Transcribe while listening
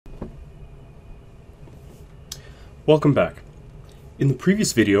Welcome back. In the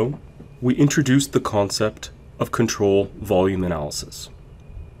previous video, we introduced the concept of control volume analysis.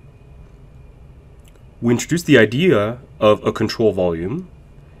 We introduced the idea of a control volume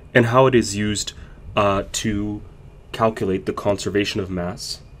and how it is used to calculate the conservation of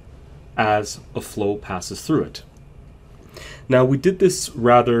mass as a flow passes through it. Now, we did this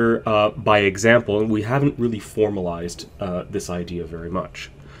rather by example, and we haven't really formalized this idea very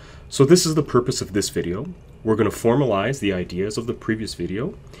much. So this is the purpose of this video. We're going to formalize the ideas of the previous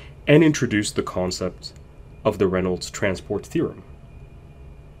video and introduce the concept of the Reynolds transport theorem.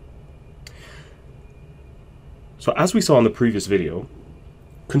 So as we saw in the previous video,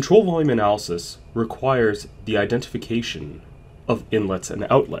 control volume analysis requires the identification of inlets and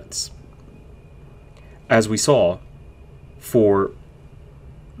outlets. As we saw, for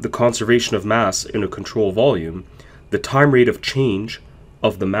the conservation of mass in a control volume, the time rate of change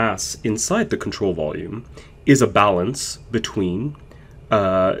of the mass inside the control volume is a balance between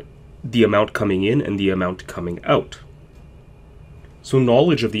the amount coming in and the amount coming out. So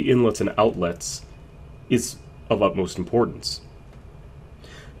knowledge of the inlets and outlets is of utmost importance.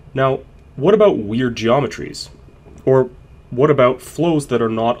 Now, what about weird geometries? Or what about flows that are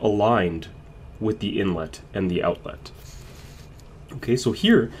not aligned with the inlet and the outlet? Okay, so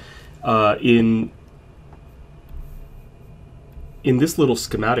here in this little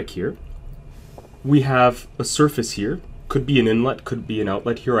schematic here, we have a surface here. Could be an inlet, could be an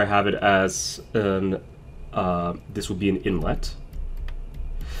outlet. Here I have it as an, this would be an inlet.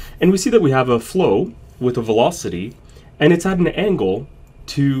 And we see that we have a flow with a velocity, and it's at an angle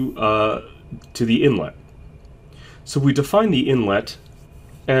to the inlet. So we define the inlet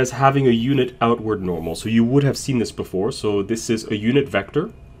as having a unit outward normal. So you would have seen this before. So this is a unit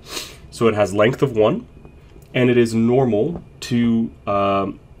vector. So it has length of 1, and it is normal to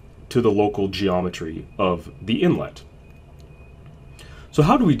the local geometry of the inlet. So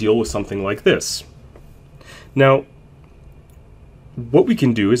how do we deal with something like this? Now, what we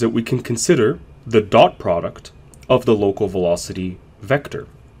can do is that we can consider the dot product of the local velocity vector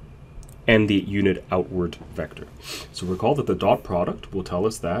and the unit outward vector. So recall that the dot product will tell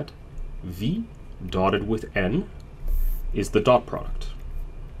us that v dotted with n is the dot product.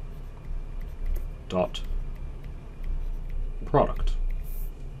 Dot product.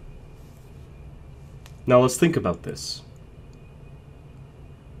 Now let's think about this.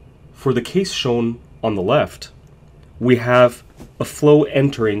 For the case shown on the left, we have a flow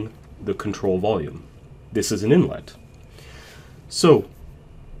entering the control volume. This is an inlet. So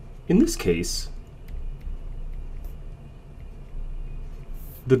in this case,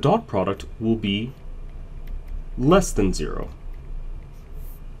 the dot product will be less than 0.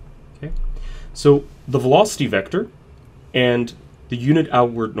 Okay? So the velocity vector and the unit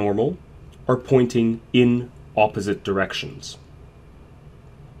outward normal are pointing in opposite directions.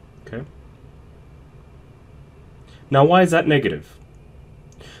 Okay? Now, why is that negative?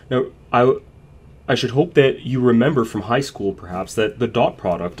 Now, I should hope that you remember from high school, perhaps, that the dot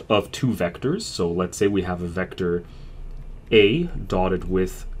product of two vectors, so let's say we have a vector A dotted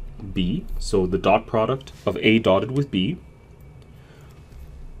with B, so the dot product of A dotted with B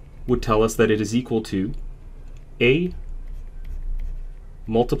would tell us that it is equal to A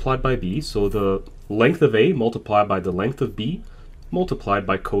multiplied by B, so the length of A multiplied by the length of B multiplied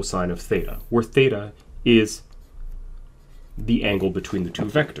by cosine of theta, where theta is the angle between the two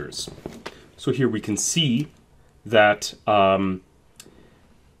vectors. So here we can see that our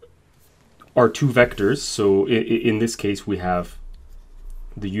two vectors, so in this case we have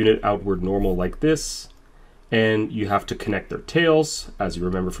the unit outward normal like this, and you have to connect their tails, as you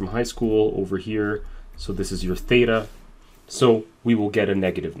remember from high school, over here. So this is your theta. So we will get a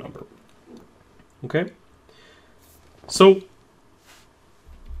negative number. Okay? So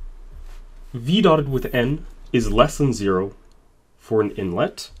v dotted with n is less than 0 for an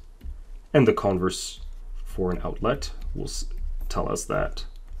inlet, and the converse for an outlet will tell us that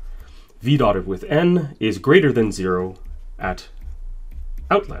v dotted with n is greater than 0 at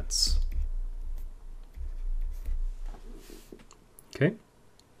outlets. Okay?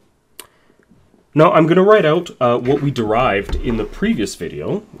 Now I'm going to write out what we derived in the previous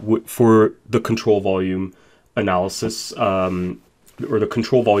video for the control volume analysis, or the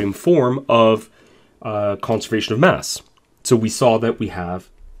control volume form of conservation of mass. So we saw that we have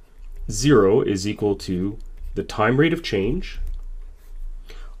 0 is equal to the time rate of change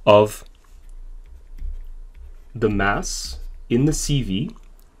of the mass in the CV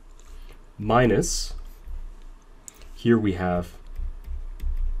minus, here we have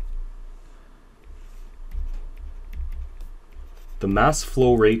the mass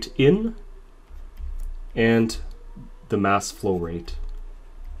flow rate in and the mass flow rate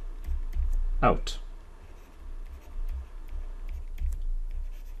out.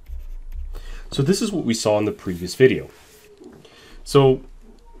 So this is what we saw in the previous video. So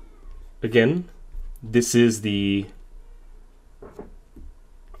again, this is the,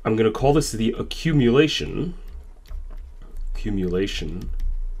 I'm going to call this the accumulation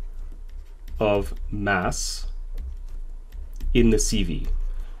of mass in the CV.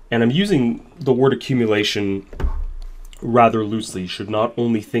 And I'm using the word accumulation rather loosely. You should not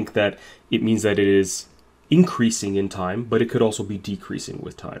only think that it means that it is increasing in time, but it could also be decreasing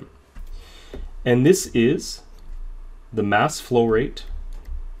with time. And this is the mass flow rate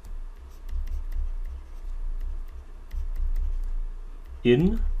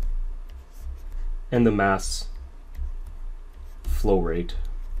in and the mass flow rate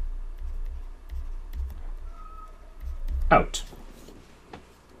out.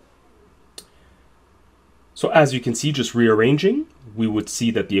 So as you can see, just rearranging, we would see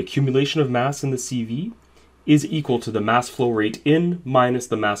that the accumulation of mass in the CV is equal to the mass flow rate in minus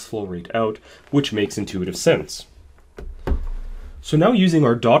the mass flow rate out, which makes intuitive sense. So now using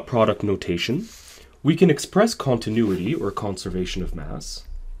our dot product notation, we can express continuity or conservation of mass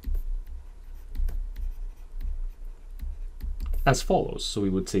as follows. So we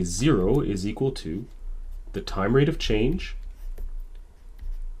would say 0 is equal to the time rate of change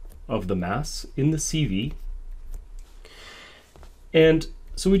of the mass in the CV. And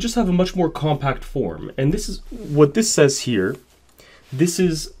so we just have a much more compact form. And this is what this says here. This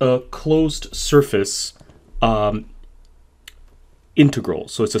is a closed surface integral.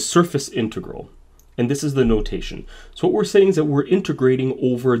 So it's a surface integral. And this is the notation. So what we're saying is that we're integrating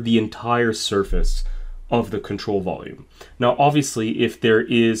over the entire surface of the control volume. Now, obviously, if there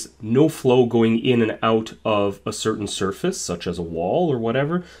is no flow going in and out of a certain surface, such as a wall or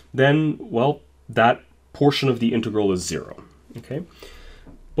whatever, then, well, that portion of the integral is 0. Okay?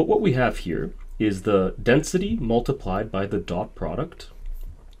 But what we have here is the density multiplied by the dot product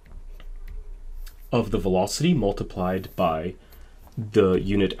of the velocity multiplied by the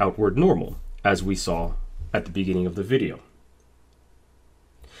unit outward normal, as we saw at the beginning of the video.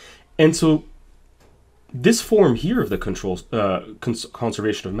 And so this form here of the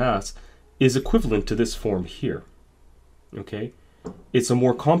conservation of mass is equivalent to this form here. Okay? It's a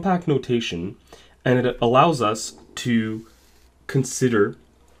more compact notation, and it allows us to consider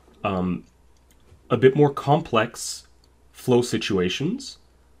a bit more complex flow situations,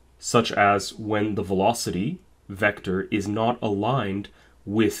 such as when the velocity vector is not aligned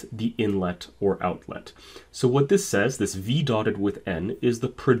with the inlet or outlet. So what this says, this v dotted with n, is the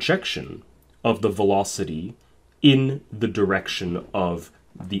projection of the velocity in the direction of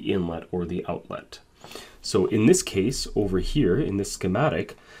the inlet or the outlet. So in this case, over here in this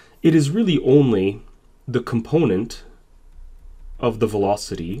schematic, it is really only the component of the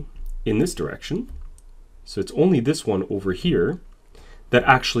velocity in this direction. So it's only this one over here that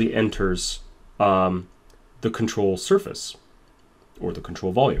actually enters the control surface or the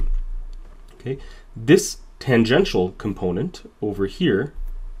control volume. Okay, this tangential component over here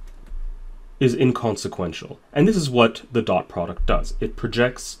is inconsequential. And this is what the dot product does. It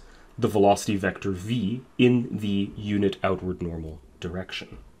projects the velocity vector v in the unit outward normal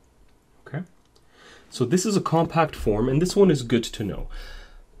direction. Okay? So this is a compact form, and this one is good to know.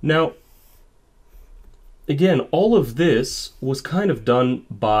 Now, again, all of this was kind of done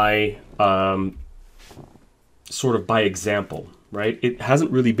by sort of by example, right? It hasn't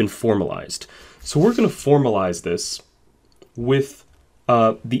really been formalized. So we're going to formalize this with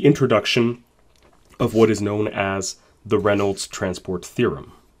the introduction of what is known as the Reynolds transport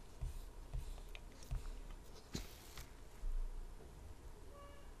theorem.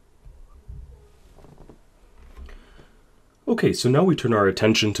 Okay, so now we turn our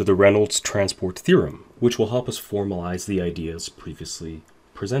attention to the Reynolds transport theorem, which will help us formalize the ideas previously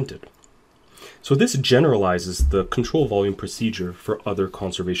presented. So this generalizes the control volume procedure for other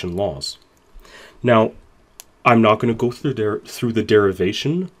conservation laws. Now, I'm not going to go through the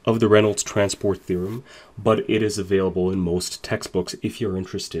derivation of the Reynolds transport theorem, but it is available in most textbooks if you're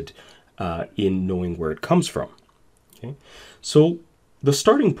interested in knowing where it comes from. Okay? So the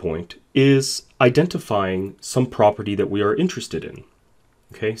starting point is identifying some property that we are interested in.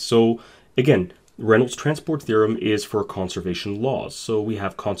 Okay, so again, Reynolds transport theorem is for conservation laws. So we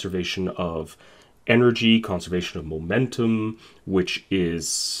have conservation of energy, conservation of momentum, which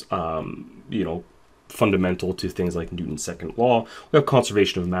is, fundamental to things like Newton's second law. We have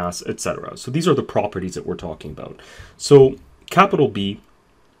conservation of mass, etc. So these are the properties that we're talking about. So capital B,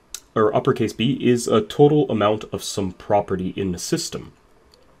 or uppercase B, is a total amount of some property in the system.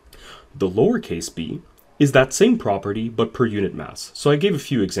 The lowercase b is that same property, but per unit mass. So I gave a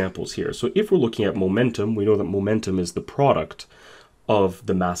few examples here. So if we're looking at momentum, we know that momentum is the product of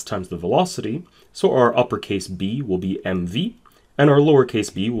the mass times the velocity. So our uppercase B will be mv, and our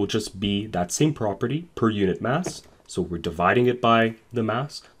lowercase b will just be that same property per unit mass. So we're dividing it by the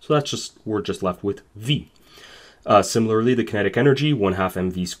mass. So we're just left with v. Similarly, the kinetic energy,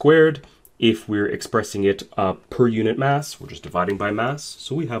 1/2 mv squared. If we're expressing it per unit mass, we're just dividing by mass.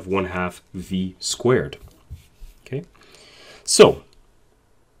 So we have 1/2 v squared. Okay. So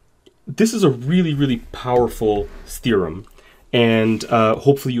this is a really, really powerful theorem. And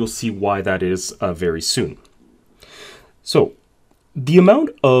hopefully you'll see why that is very soon. So the amount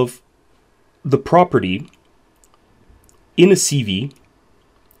of the property in a CV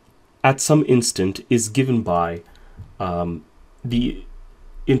at some instant is given by the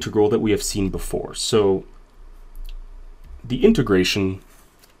integral that we have seen before. So the integration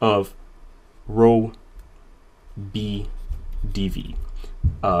of rho b dv,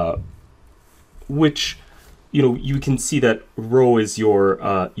 which, you know, you can see that rho is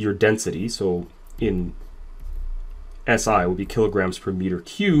your density. So in SI will be kilograms per meter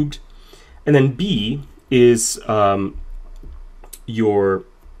cubed, and then b is your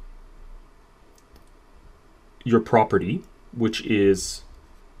property, which is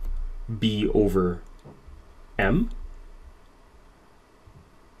b over m.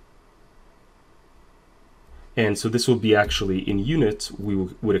 And so this will be actually in units, we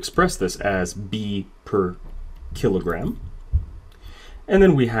would express this as b per kilogram. And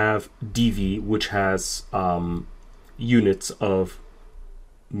then we have dv, which has units of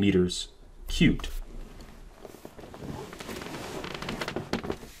meters cubed.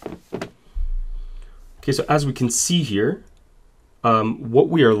 Okay, so as we can see here, what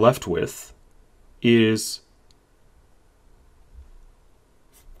we are left with is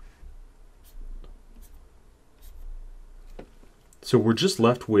so we're just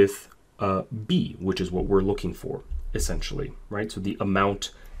left with B, which is what we're looking for, essentially, right? So the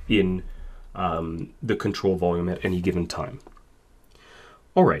amount in the control volume at any given time.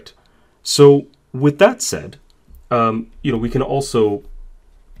 All right, so with that said, you know, we can also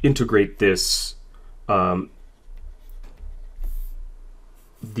integrate this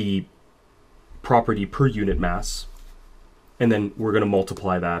the property per unit mass, and then we're going to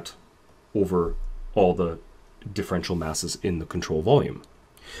multiply that over all the differential masses in the control volume.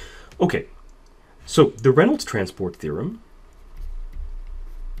 Okay, so the Reynolds transport theorem,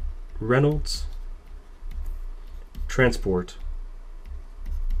 Reynolds transport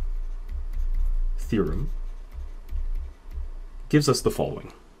theorem gives us the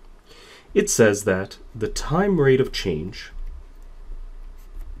following. It says that the time rate of change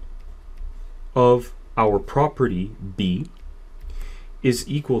of our property B is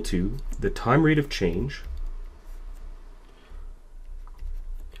equal to the time rate of change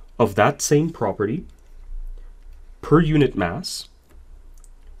of that same property per unit mass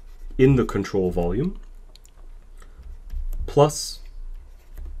in the control volume plus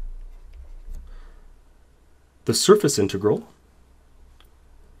the surface integral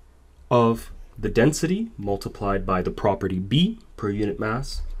of the density multiplied by the property B per unit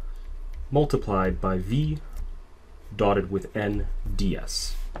mass multiplied by V dotted with N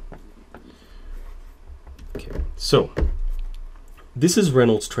ds. Okay, so this is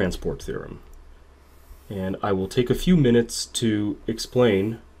Reynolds transport theorem, and I will take a few minutes to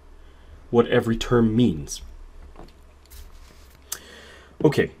explain what every term means.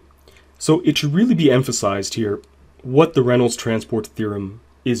 Okay, so it should really be emphasized here what the Reynolds transport theorem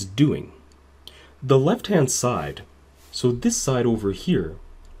is doing. The left-hand side, so this side over here,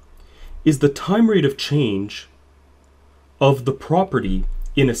 is the time rate of change of the property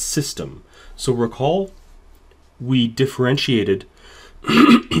in a system. So recall, we differentiated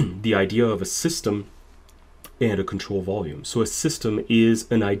the idea of a system and a control volume. So a system is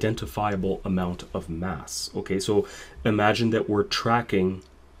an identifiable amount of mass. Okay, so imagine that we're tracking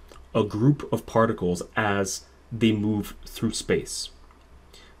a group of particles as they move through space.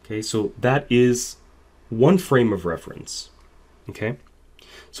 Okay, so that is one frame of reference. Okay,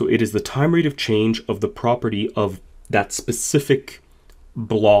 so it is the time rate of change of the property of that specific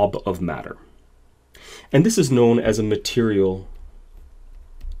blob of matter. And this is known as a material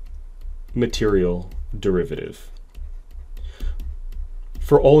derivative.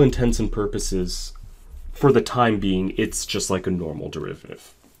 For all intents and purposes, for the time being, it's just like a normal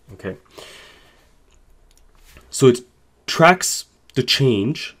derivative. Okay, so it tracks the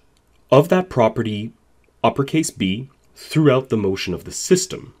change of that property, uppercase B, throughout the motion of the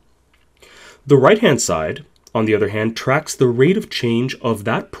system. The right-hand side, on the other hand, tracks the rate of change of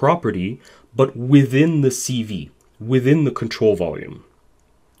that property but within the CV, within the control volume.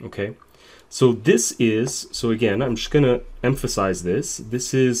 Okay, so this is, so again, I'm just going to emphasize this.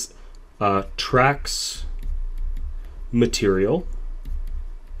 This is tracks material,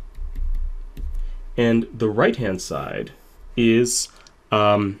 and the right-hand side is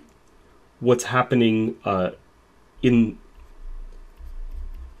what's happening in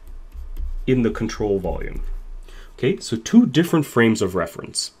the control volume. Okay, so two different frames of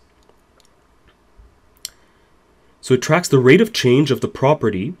reference. So it tracks the rate of change of the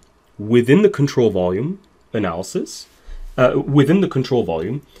property within the control volume analysis, within the control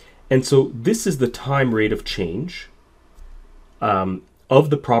volume. And so this is the time rate of change of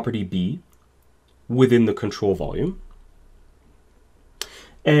the property B within the control volume.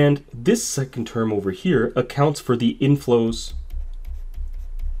 And this second term over here accounts for the inflows,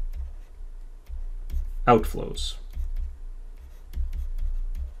 outflows.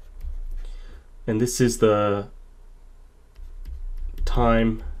 And this is the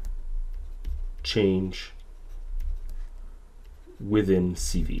time change within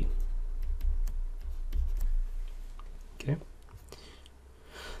CV. Okay.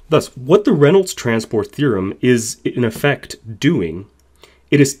 Thus, what the Reynolds transport theorem is in effect doing,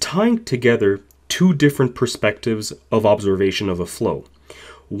 it is tying together two different perspectives of observation of a flow.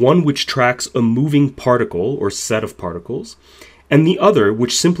 One which tracks a moving particle or set of particles, and the other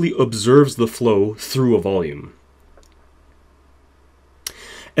which simply observes the flow through a volume.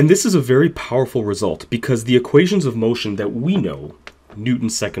 And this is a very powerful result because the equations of motion that we know,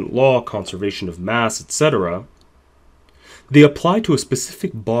 Newton's second law, conservation of mass, etc., they apply to a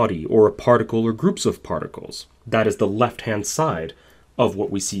specific body or a particle or groups of particles. That is the left-hand side of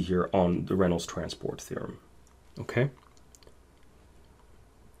what we see here on the Reynolds transport theorem. Okay?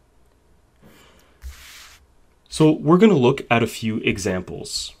 So we're going to look at a few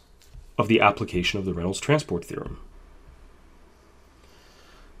examples of the application of the Reynolds transport theorem.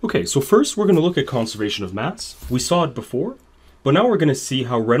 Okay, so first we're going to look at conservation of mass. We saw it before, but now we're going to see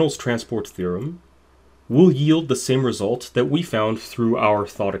how Reynolds transport theorem will yield the same result that we found through our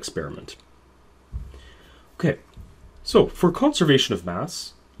thought experiment. Okay, so for conservation of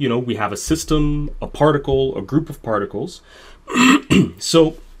mass, you know, we have a system, a particle, a group of particles.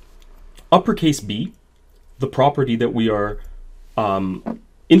 So uppercase B, the property that we are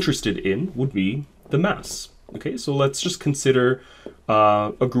interested in would be the mass. Okay, so let's just consider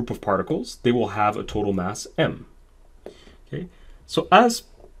a group of particles. They will have a total mass m. Okay, so as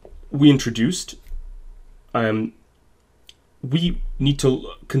we introduced, we need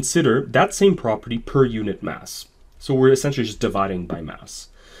to consider that same property per unit mass. So we're essentially just dividing by mass.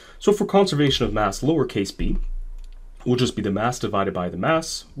 So for conservation of mass, lowercase b will just be the mass divided by the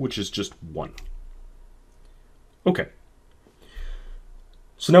mass, which is just 1. Okay.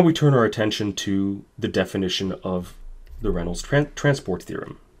 So now we turn our attention to the definition of the Reynolds transport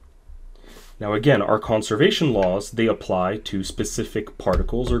theorem. Now again, our conservation laws, they apply to specific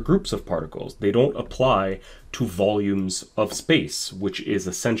particles or groups of particles. They don't apply to volumes of space, which is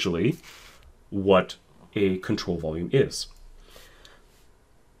essentially what a control volume is.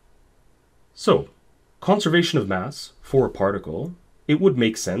 So, conservation of mass for a particle, it would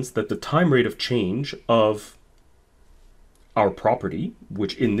make sense that the time rate of change of our property,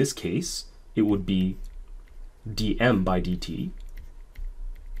 which in this case, it would be dm by dt,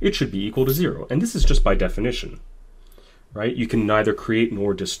 it should be equal to 0. And this is just by definition, right? You can neither create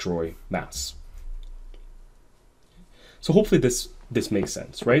nor destroy mass. So hopefully this makes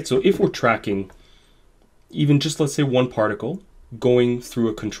sense, right? So if we're tracking even just, let's say, one particle going through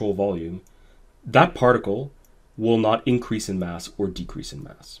a control volume, that particle will not increase in mass or decrease in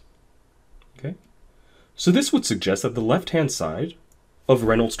mass. Okay? So this would suggest that the left-hand side of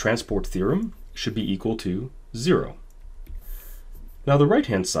Reynolds transport theorem should be equal to 0. Now the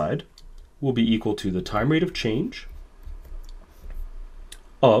right-hand side will be equal to the time rate of change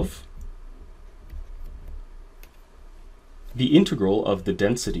of the integral of the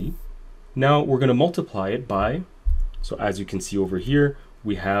density. Now we're going to multiply it by, so as you can see over here,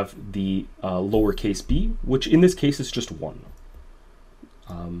 we have the lowercase b, which in this case is just 1.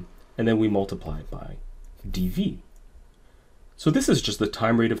 And then we multiply it by dv. So this is just the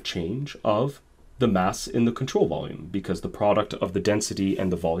time rate of change of the mass in the control volume, because the product of the density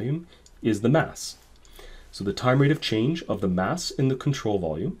and the volume is the mass. So the time rate of change of the mass in the control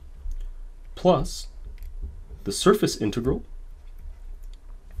volume plus the surface integral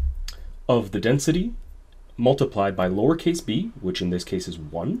of the density multiplied by lowercase b, which in this case is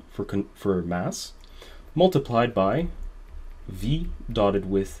 1 for mass, multiplied by v dotted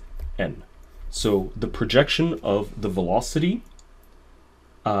with n. So the projection of the velocity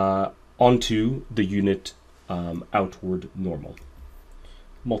onto the unit outward normal,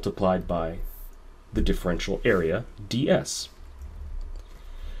 multiplied by the differential area, ds.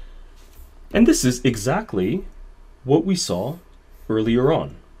 And this is exactly what we saw earlier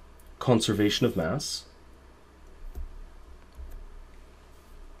on, conservation of mass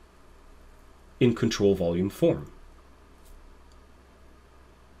in control volume form.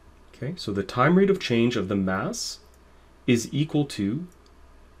 Okay, so the time rate of change of the mass is equal to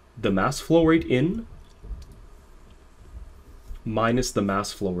the mass flow rate in minus the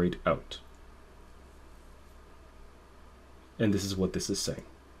mass flow rate out. And this is what this is saying.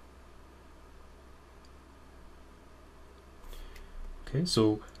 Okay,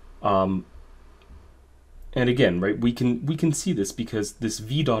 so and again, right, we can see this because this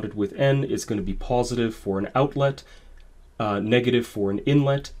V dotted with N is going to be positive for an outlet, negative for an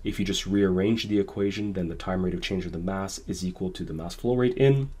inlet. If you just rearrange the equation, then the time rate of change of the mass is equal to the mass flow rate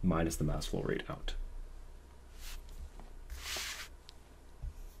in minus the mass flow rate out.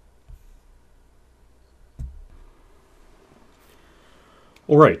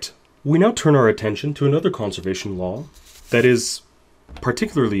 All right, we now turn our attention to another conservation law that is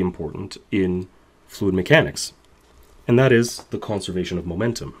particularly important in fluid mechanics, and that is the conservation of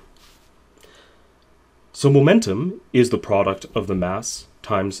momentum. So momentum is the product of the mass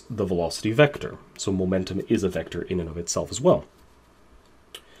times the velocity vector. So momentum is a vector in and of itself as well.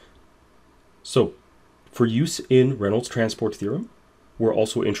 So for use in Reynolds transport theorem, we're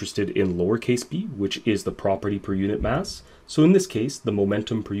also interested in lowercase b, which is the property per unit mass. So in this case, the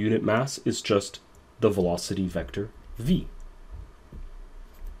momentum per unit mass is just the velocity vector v.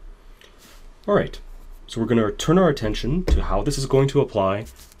 All right, so we're going to turn our attention to how this is going to apply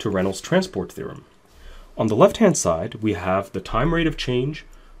to Reynolds transport theorem. On the left-hand side, we have the time rate of change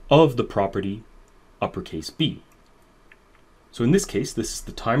of the property uppercase b. So in this case, this is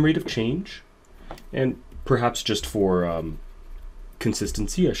the time rate of change, and perhaps just for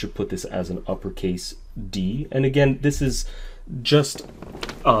consistency, I should put this as an uppercase d. And again, this is just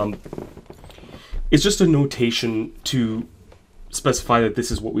it's just a notation to specify that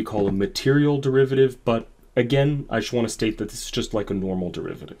this is what we call a material derivative, but again, I just want to state that this is just like a normal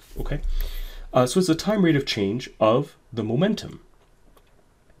derivative, okay? So it's the time rate of change of the momentum.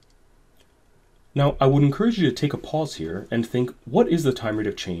 Now, I would encourage you to take a pause here and think, what is the time rate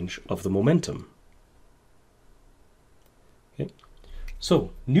of change of the momentum? Okay.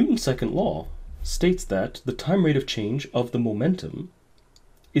 So, Newton's second law states that the time rate of change of the momentum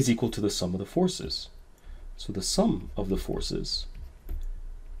is equal to the sum of the forces. So the sum of the forces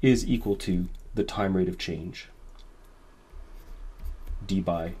is equal to the time rate of change, d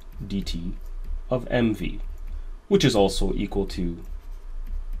by dt of mv, which is also equal to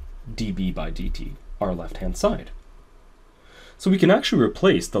dB by dt, our left-hand side. So we can actually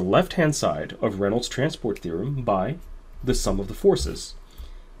replace the left-hand side of Reynolds transport theorem by the sum of the forces.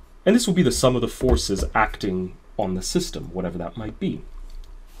 And this will be the sum of the forces acting on the system, whatever that might be.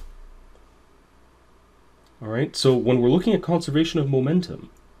 All right, so when we're looking at conservation of momentum,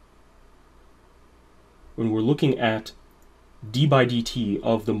 when we're looking at d by dt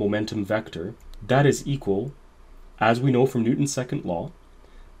of the momentum vector, that is equal, as we know from Newton's second law,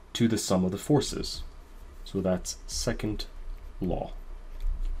 to the sum of the forces. So that's second law.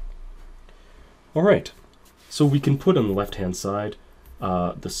 All right, so we can put on the left-hand side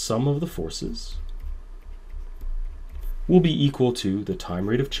the sum of the forces will be equal to the time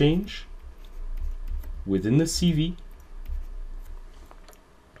rate of change within the CV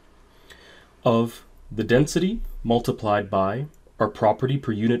of the density multiplied by our property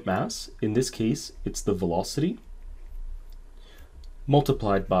per unit mass. In this case, it's the velocity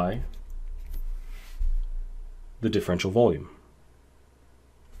multiplied by the differential volume,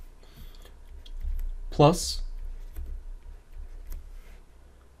 plus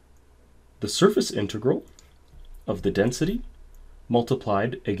the surface integral of the density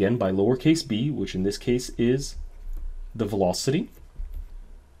multiplied again by lowercase b, which in this case is the velocity,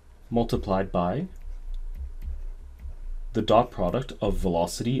 multiplied by the dot product of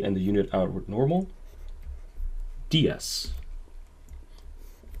velocity and the unit outward normal, ds.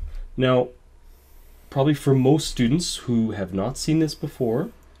 Now, probably for most students who have not seen this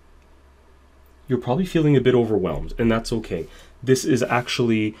before, you're probably feeling a bit overwhelmed, and that's okay. This is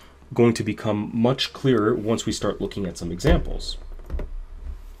actually going to become much clearer once we start looking at some examples.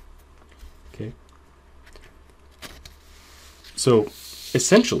 Okay. So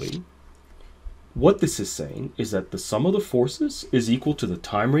essentially, what this is saying is that the sum of the forces is equal to the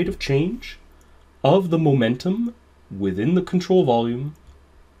time rate of change of the momentum within the control volume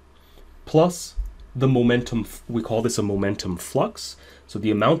plus the momentum, we call this a momentum flux. So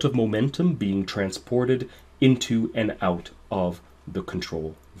the amount of momentum being transported into and out of the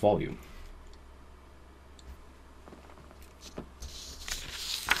control volume.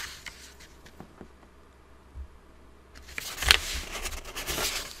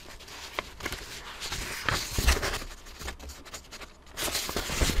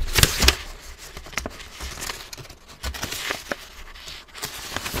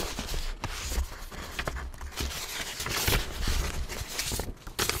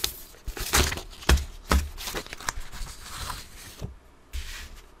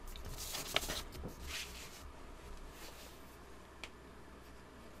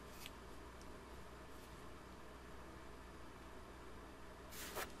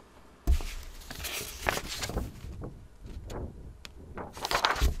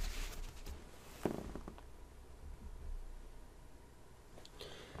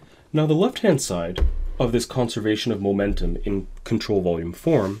 Now the left-hand side of this conservation of momentum in control volume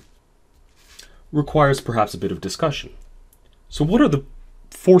form requires perhaps a bit of discussion. So what are the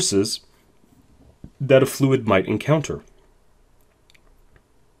forces that a fluid might encounter?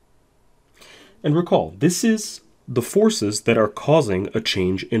 And recall, this is the forces that are causing a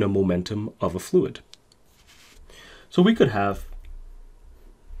change in a momentum of a fluid. So we could have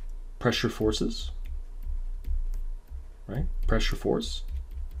pressure forces, right? Pressure force.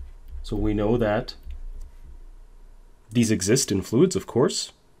 So we know that these exist in fluids, of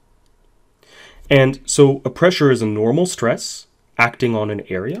course. And so a pressure is a normal stress acting on an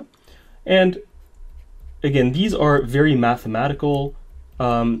area. And again, these are very mathematical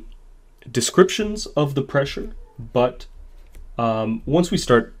descriptions of the pressure, but once we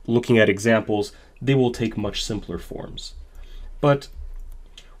start looking at examples, they will take much simpler forms. But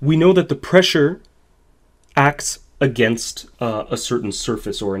we know that the pressure acts against a certain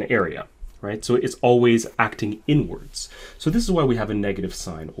surface or an area, right? So it's always acting inwards. So this is why we have a negative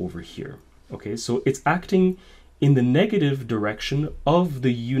sign over here, okay? So it's acting in the negative direction of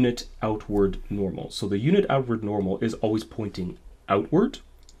the unit outward normal. So the unit outward normal is always pointing outward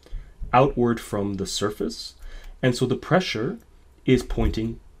from the surface, and so the pressure is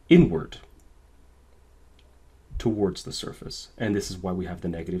pointing inward towards the surface, and this is why we have the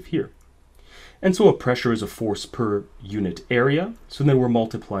negative here. And so a pressure is a force per unit area. So then we're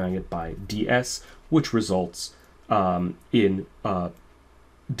multiplying it by ds, which results in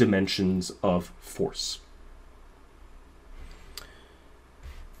dimensions of force.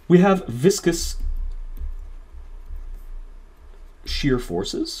 We have viscous shear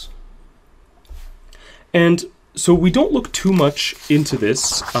forces. And so we don't look too much into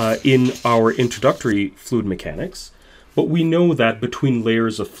this in our introductory fluid mechanics, but we know that between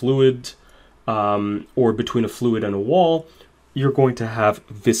layers of fluid, or between a fluid and a wall, you're going to have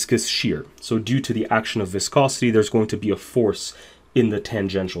viscous shear. So due to the action of viscosity, there's going to be a force in the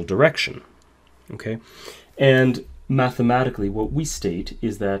tangential direction. Okay? And mathematically, what we state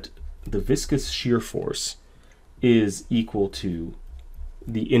is that the viscous shear force is equal to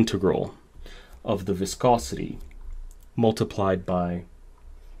the integral of the viscosity multiplied by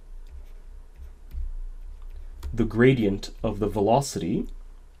the gradient of the velocity.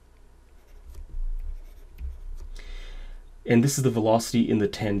 And this is the velocity in the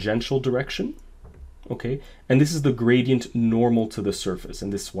tangential direction, okay? And this is the gradient normal to the surface,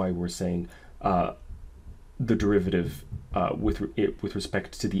 and this is why we're saying the derivative with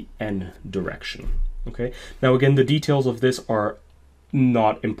respect to the n direction, okay? Now again, the details of this are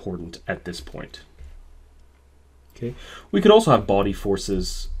not important at this point, okay? We could also have body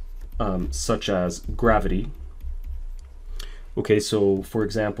forces such as gravity, okay? So for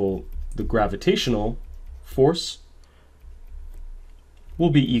example, the gravitational force will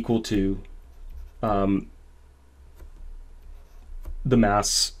be equal to the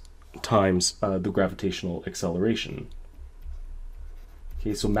mass times the gravitational acceleration.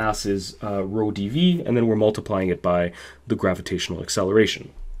 Okay, so mass is rho dv, and then we're multiplying it by the gravitational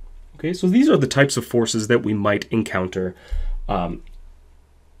acceleration. Okay, so these are the types of forces that we might encounter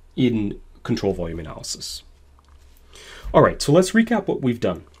in control volume analysis. All right, so let's recap what we've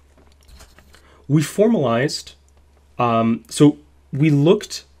done. We formalized, so we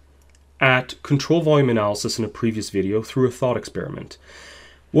looked at control volume analysis in a previous video through a thought experiment.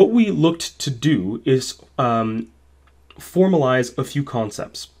 What we looked to do is formalize a few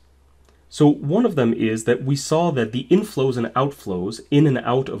concepts. So one of them is that we saw that the inflows and outflows in and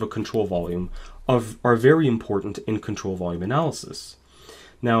out of a control volume are very important in control volume analysis.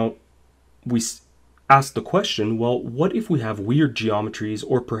 Now, we asked the question, well, what if we have weird geometries,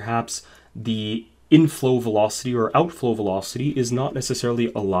 or perhaps the inflow velocity or outflow velocity is not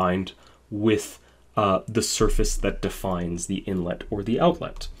necessarily aligned with the surface that defines the inlet or the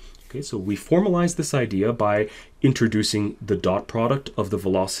outlet. Okay, so we formalize this idea by introducing the dot product of the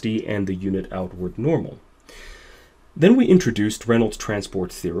velocity and the unit outward normal. Then we introduced Reynolds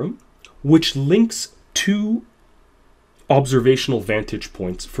transport theorem, which links two observational vantage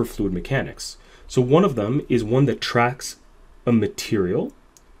points for fluid mechanics. So one of them is one that tracks a material,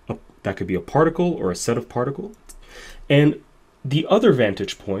 that could be a particle or a set of particles, and the other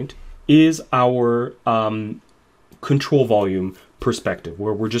vantage point is our control volume perspective,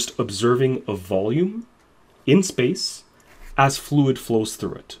 where we're just observing a volume in space as fluid flows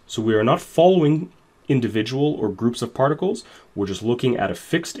through it. So we are not following individual or groups of particles, we're just looking at a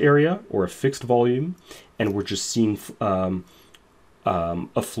fixed area or a fixed volume, and we're just seeing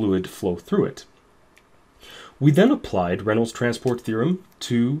a fluid flow through it. We then applied Reynolds transport theorem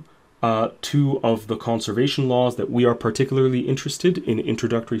to two of the conservation laws that we are particularly interested in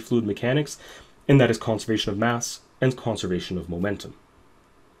introductory fluid mechanics, and that is conservation of mass and conservation of momentum.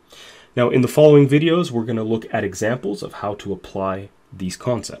 Now, in the following videos, we're going to look at examples of how to apply these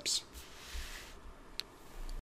concepts.